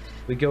 Snake.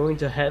 We're going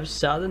to have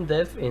sudden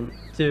death in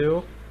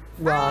 2,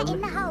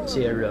 1,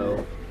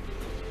 0.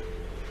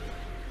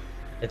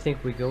 I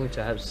think we're going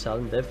to have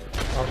sudden death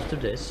after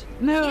this.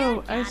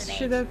 No, I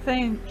should have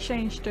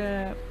changed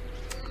the...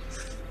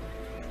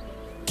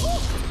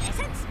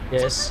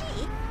 Yes.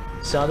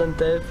 Sudden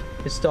death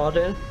is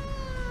started.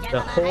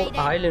 The whole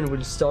island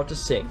will start to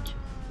sink.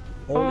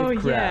 Holy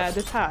crap. Yeah,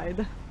 the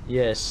tide.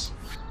 Yes.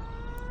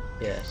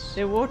 Yes.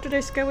 The water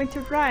is going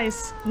to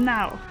rise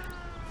now.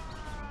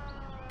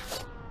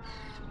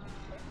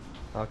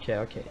 Okay,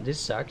 okay. This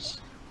sucks.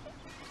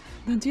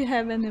 Don't you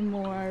have any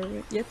more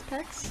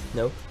jetpacks?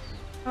 Nope.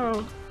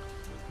 Oh,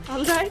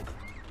 alright.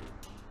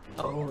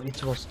 Oh,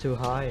 it was too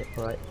high.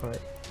 Alright,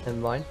 alright.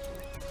 And mine.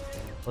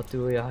 What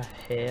do we have?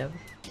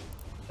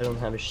 I don't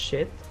have a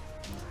shit.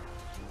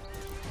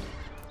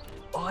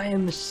 Oh, I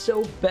am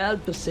so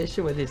bad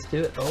position with this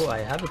dude. Oh, I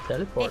have a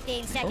teleport.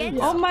 15 seconds.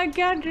 Oh, Oh my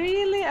god,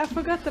 really? I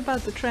forgot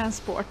about the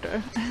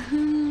transporter.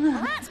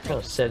 Well, that's I'm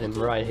gonna set him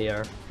right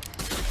here.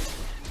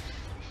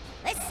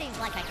 This seems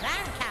like a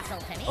grand castle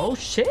to me. Oh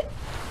shit!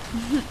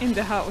 In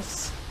the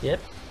house.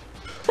 Yep.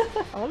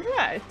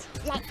 Alright.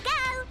 Let's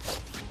go.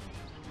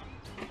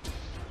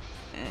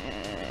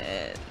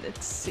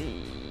 Let's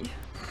see.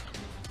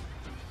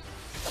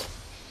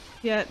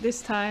 Yeah,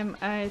 this time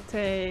I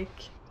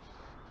take...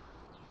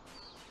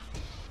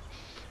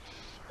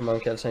 Come on,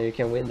 Kellsan, you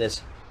can win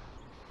this.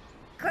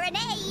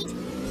 Grenade.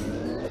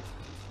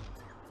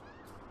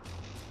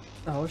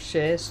 Oh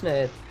shit,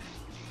 Snake.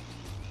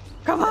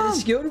 Come on!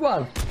 That's a good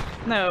one.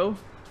 No,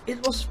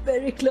 It was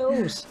very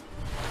close.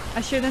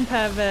 I shouldn't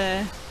have...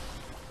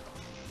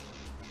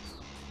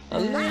 A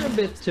little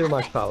bit too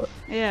much power.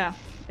 Yeah,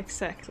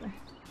 exactly.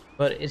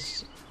 But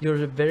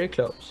you're very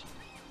close.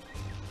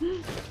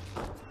 You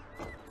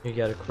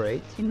got a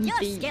crate. Your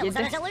Indeed. skills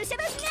are as elusive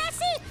as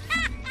Nessie.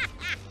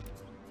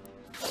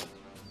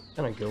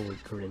 Gonna go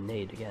with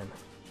grenade again.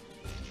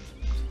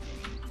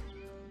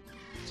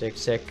 6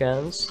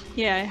 seconds.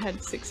 Yeah, I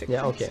had 6 seconds.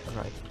 Yeah, okay,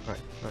 alright.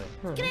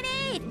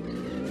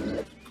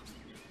 Grenade.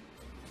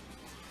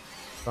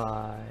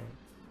 5,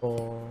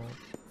 4,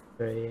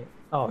 3.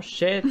 Oh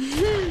shit!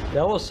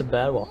 That was a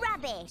bad one.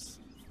 Rubbish.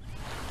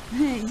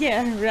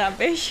 Yeah,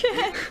 rubbish.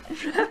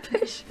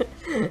 Rubbish.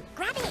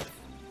 Grab it.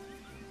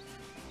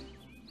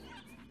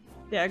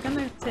 Yeah, I'm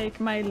gonna take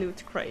my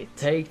loot crate.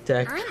 Take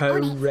the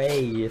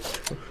crate.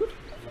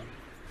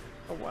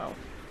 Oh wow.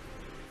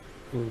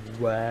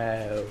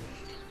 Wow.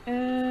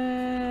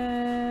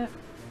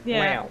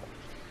 Yeah. Wow.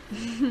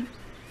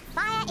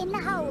 Fire in the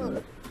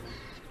hole.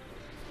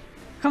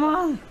 Come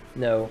on.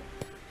 No.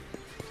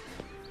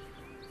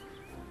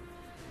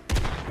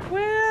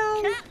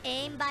 Well, Crap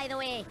aim, by the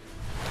way.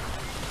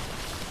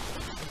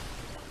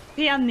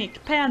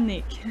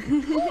 panic.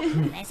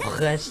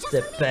 Press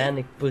the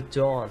panic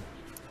button.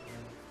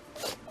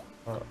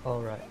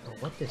 Alright. Oh,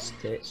 what is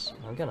this?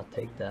 I'm gonna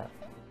take that.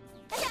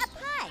 Is it a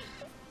pie?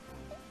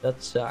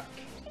 That suck.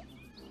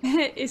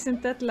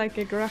 Isn't that like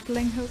a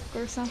grappling hook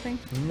or something?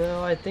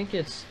 No, I think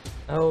it's...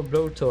 Oh,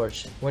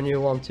 blowtorch. When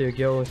you want to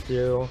go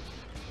through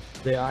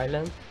the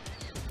island.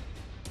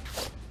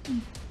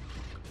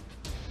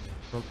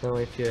 Don't know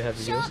if you have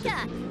used it.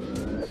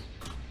 Shocker.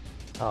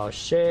 Oh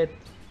shit.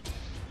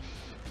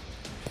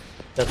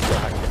 That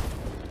sucked.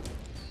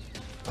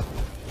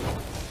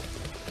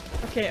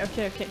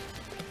 Okay.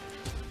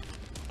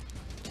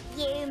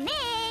 You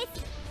missed.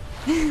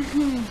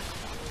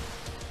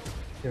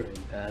 You're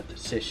in bad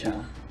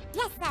position.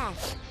 Yes, sir.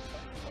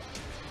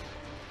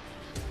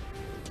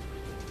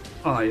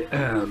 I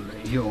am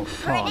your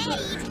father.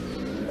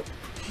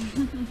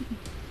 Grenade.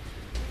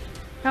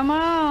 Come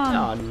on.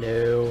 Oh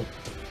no.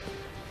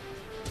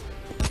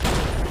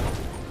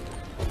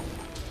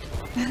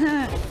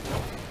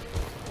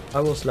 I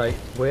was like,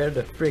 where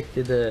the frick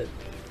did the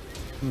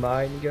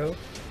mine go?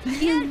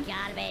 You're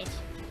garbage.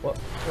 What?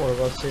 Or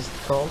what's this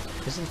called?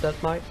 Isn't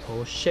that mine?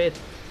 Oh shit!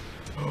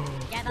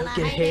 Get Look at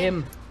behind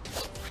him!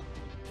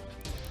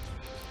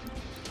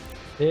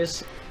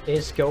 This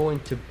is going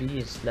to be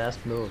his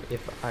last move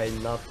if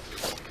I'm not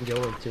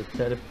going to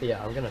teleport.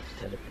 Yeah, I'm gonna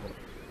teleport.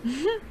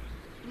 Yeah.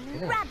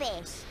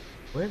 Rubbish.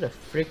 Where the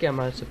frick am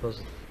I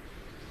supposed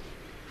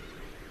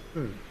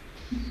to?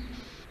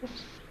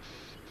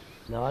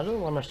 No, I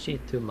don't want to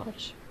cheat too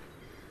much.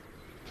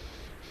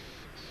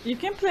 You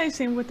can place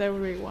him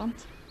whatever you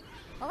want.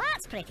 Well,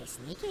 that's pretty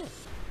sneaky.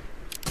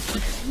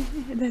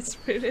 That's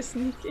pretty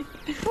sneaky.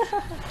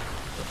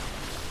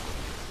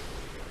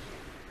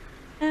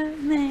 Oh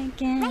my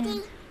god.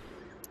 Ready?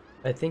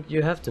 I think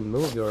you have to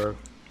move your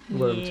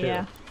worm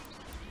Yeah. too.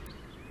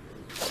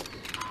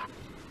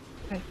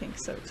 I think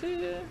so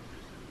too.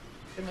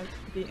 Gonna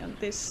be on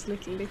this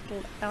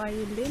little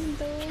island.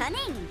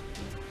 Cunning.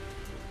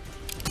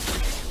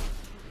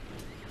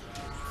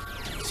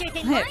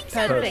 Shooting Hey, lines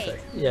are great.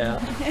 Perfect. Yeah.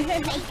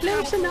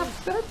 Close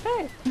enough.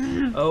 Perfect.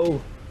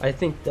 Oh, I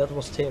think that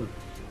was Tim.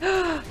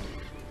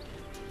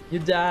 You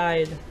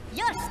died.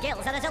 Your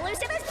skills are as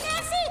elusive as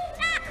Nessie.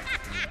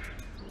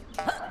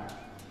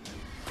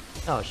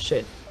 Oh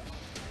shit.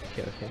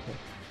 Okay.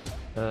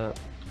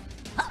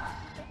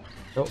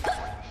 Nope.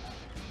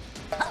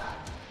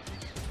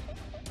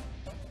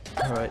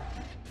 Alright.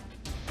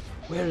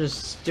 Where's the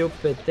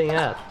stupid thing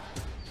at?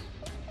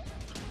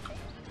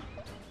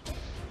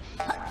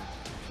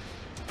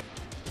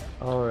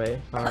 Alright.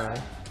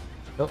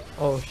 Nope.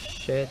 Oh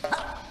shit.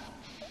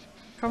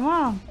 Come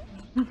on.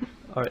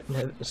 Alright,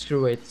 no,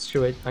 screw it.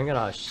 I'm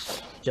gonna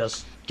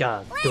just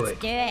gonna do Let's it.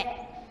 do it.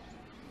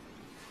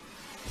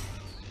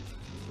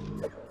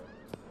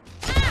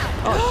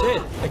 Oh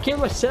shit! I killed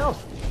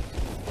myself!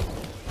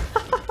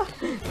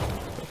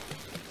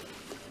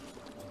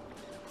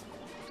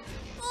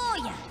 Oh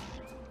yeah.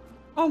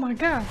 Oh my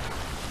god.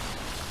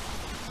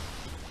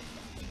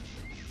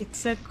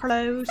 It's a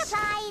close.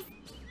 Surprise.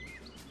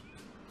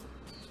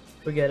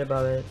 Forget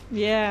about it.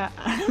 Yeah,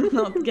 I'm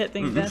not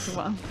getting that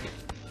one.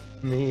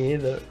 Me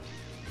either.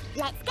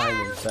 Let's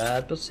I'm go. in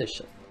bad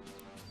position.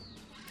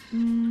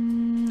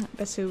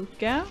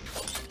 Bazooka.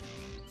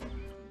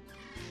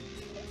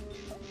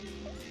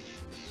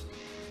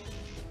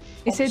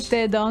 Is it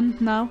dead on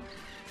now?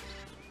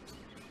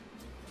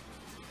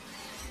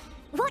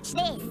 Watch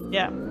this.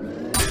 Yeah.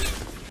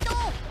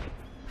 Oh,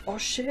 Oh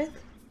shit!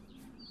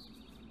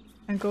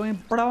 I'm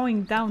going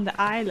blowing down the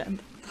island.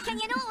 can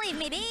you not leave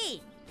me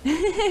be?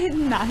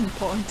 9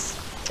 points.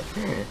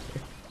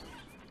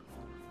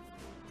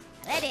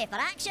 Ready for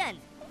action.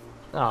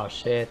 Oh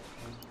shit.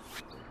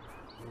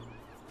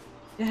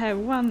 You have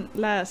one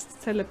last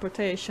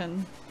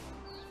teleportation.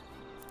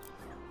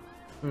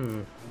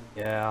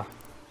 Yeah.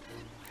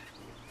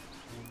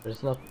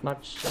 There's not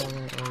much.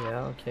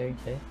 Yeah, okay.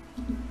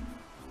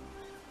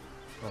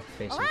 Not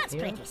facing Well, that's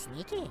here. pretty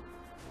sneaky.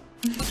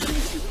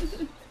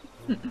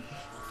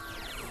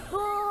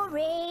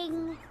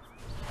 Boring.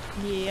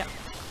 Yeah.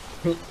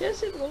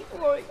 Yes, it was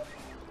boring.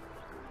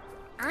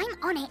 I'm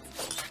on it.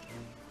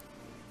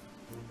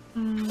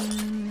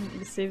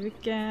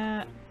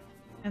 Bazooka.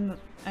 And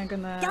I'm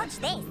gonna... Dodge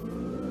this.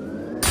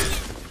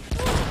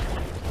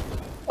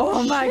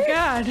 Oh my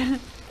god!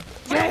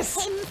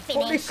 Yes! Him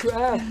Holy finish.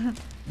 crap!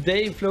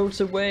 Dave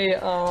floats away.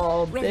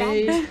 Oh,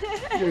 Dave,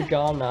 you're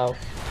gone now.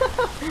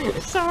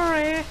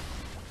 Sorry!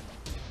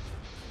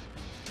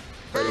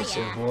 But it's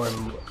a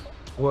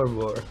warm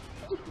war.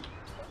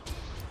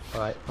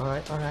 Alright.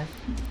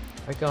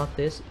 I got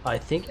this. I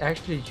think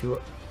actually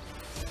you're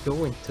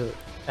going to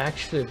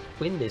actually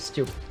win this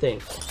stupid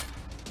thing.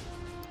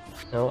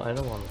 No, I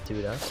don't want to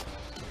do that.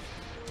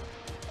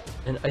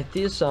 And I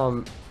did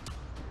some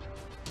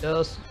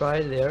just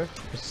right there.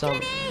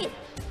 Some.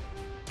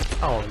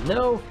 Oh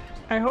no!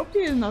 I hope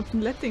you're not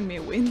letting me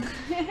win.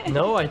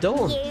 No, I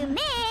don't. You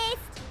missed.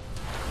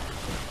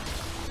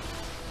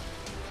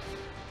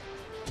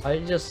 I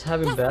just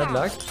having bad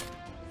luck,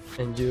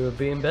 and you're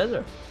being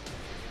better.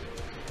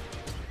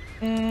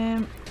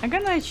 I'm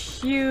gonna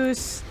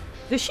use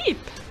the sheep.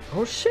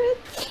 Oh shit!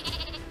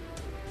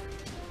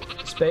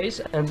 Space,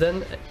 and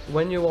then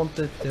when you want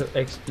it to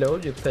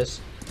explode, you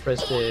press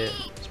the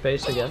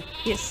space again.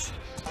 Yes.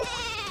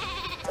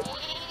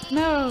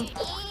 No!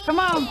 Come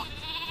on!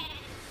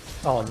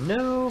 Oh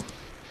no!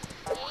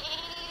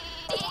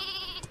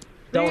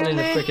 Down in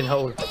the Really? freaking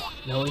hole.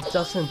 No, it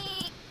doesn't.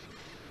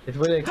 It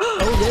will.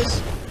 Oh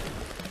yes!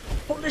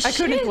 Holy I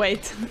couldn't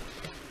wait.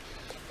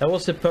 That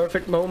was the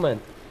perfect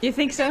moment. You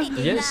think so?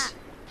 Yes,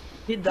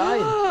 he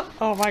died.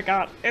 Oh my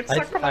god, it's so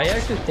close. I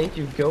actually think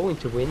you're going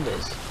to win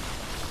this.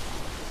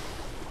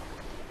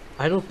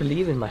 I don't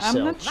believe in myself.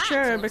 I'm not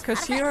sure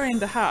because you're in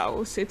the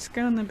house. It's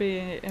gonna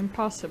be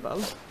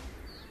impossible.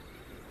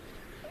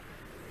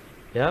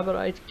 Yeah, but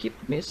I keep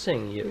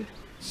missing you.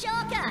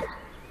 Shocker.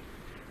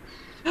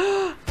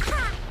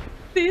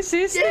 This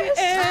is the That's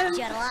end.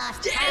 your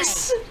last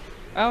Yes!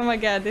 Oh my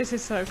god, this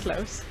is so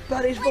close.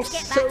 But it was Let's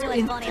get back so to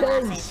it, Bonnie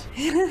intense.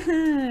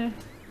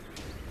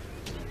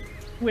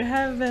 We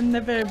have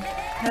never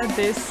had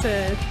this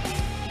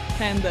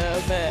kind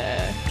of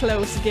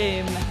close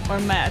game or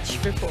match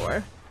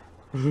before.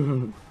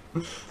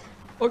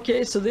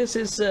 Okay, so this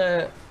is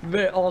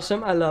very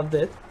awesome. I loved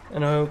it.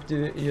 and I hope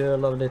you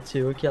loved it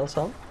too,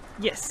 Kellsan.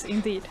 Yes,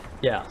 indeed.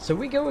 Yeah, so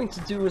we're going to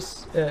do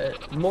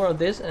more of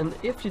this, and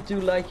if you do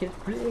like it,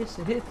 please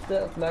hit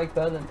that like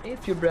button.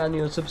 If you're brand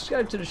new,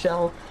 subscribe to the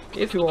channel.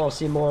 If you want to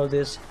see more of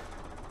this,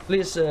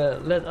 please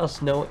let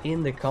us know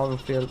in the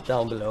comment field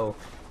down below.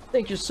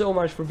 Thank you so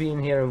much for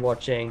being here and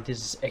watching. This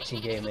is Action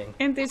Gaming.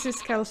 And this is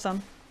Kellsan.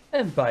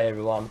 And bye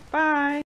everyone. Bye!